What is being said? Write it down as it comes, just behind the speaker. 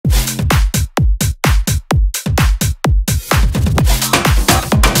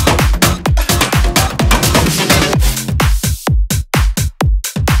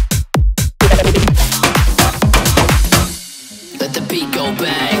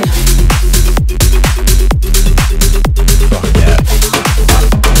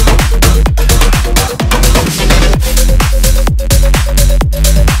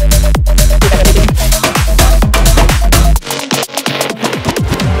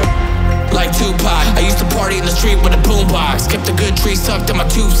party in the street with a boombox. Kept a good tree sucked in my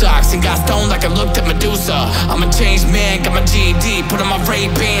tube socks, and got stoned like I looked at Medusa. I'm a changed man, got my GED, put on my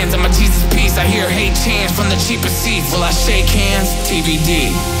Ray-Bans and my Jesus piece. I hear hate chants from the cheapest seats. Will I shake hands?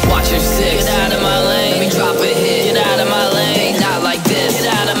 TBD. Watch your six, get out of my lane. Let me drop a hit, get out of my lane. Not like this,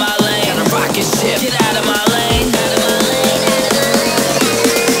 get out of my lane. Got a rocket ship, get out of my lane. Out of my lane.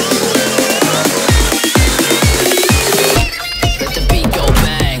 Let the beat go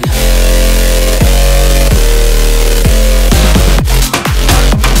bang.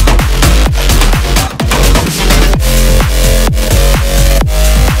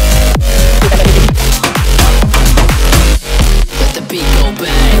 Let the beat go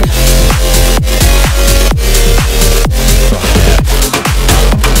bang.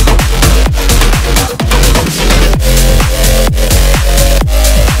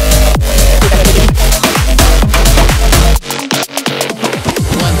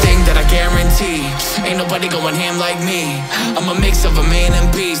 Ain't nobody going ham like me. I'm a mix of a man and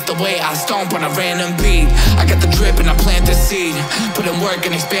beast. The way I stomp on a random beat. I got the drip and I plant the seed. Put in work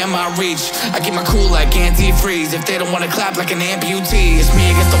and expand my reach. I keep my cool like antifreeze. If they don't wanna clap like an amputee, it's me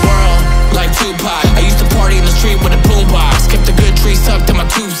against the world, like Tupac. I used to party in the street with a boombox. Kept a good tree sucked in my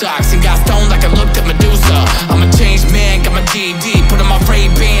tube socks, and got stoned like I looked at Medusa. I'm a changed man, got my GED, put on my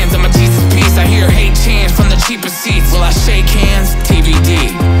Ray-Bans and my Jesus piece. I hear hate chants from the cheapest seats. Will I shake hands?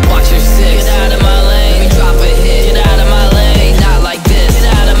 TBD. Watch your six, get out of my lane. Let me drop a hit, get out of my lane. Not like this, get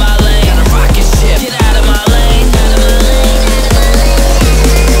out of my lane. Got a rocket ship, get out of my lane. Out of my lane.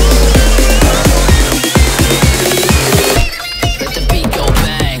 Let the beat go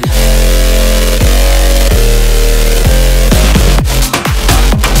bang.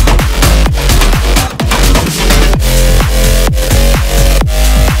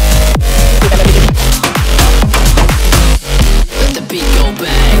 Let the beat go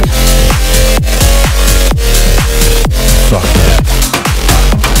bang. Fuck that.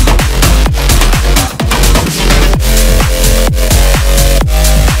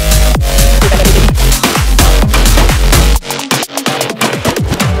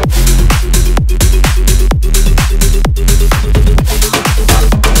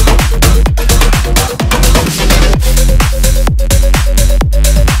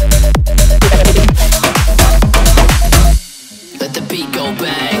 Let the beat go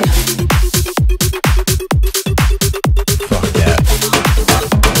bang.